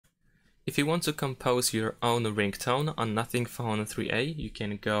If you want to compose your own ringtone on Nothing Phone 3A, you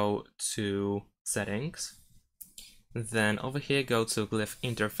can go to Settings. Then over here, go to Glyph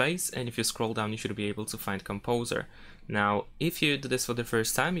Interface, and if you scroll down, you should be able to find Composer. Now, if you do this for the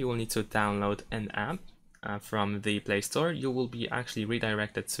first time, you will need to download an app from the Play Store. You will be actually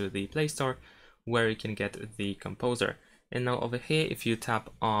redirected to the Play Store, where you can get the Composer. And now over here, if you tap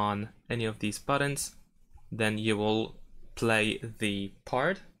on any of these buttons, then you will play the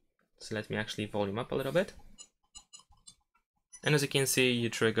part. So let me actually volume up a little bit. And as you can see, you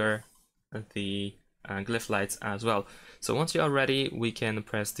trigger the Glyph lights as well. So once you are ready, we can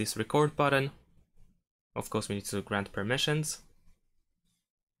press this record button. Of course, we need to grant permissions.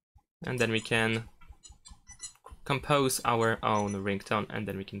 And then we can compose our own ringtone, and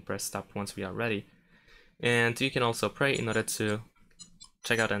then we can press stop once we are ready. And you can also pray in order to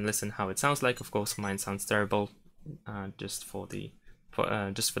check out and listen how it sounds like. Of course, mine sounds terrible, just for the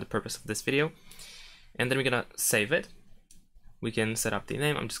purpose of this video. And then we're gonna save it. We can set up the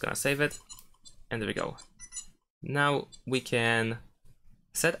name. I'm just gonna save it. And there we go. Now we can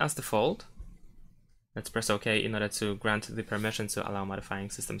set as default. Let's press OK in order to grant the permission to allow modifying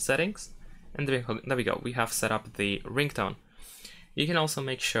system settings. And there we go. We have set up the ringtone. You can also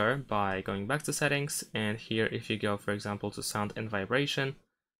make sure by going back to settings, and here if you go, for example, to sound and vibration,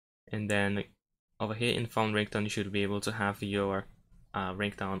 and then over here in phone ringtone, you should be able to have your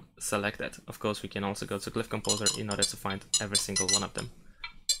ringtone selected. Of course, we can also go to Glyph Composer in order to find every single one of them.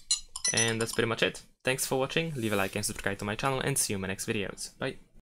 And that's pretty much it. Thanks for watching, leave a like and subscribe to my channel, and see you in my next videos. Bye!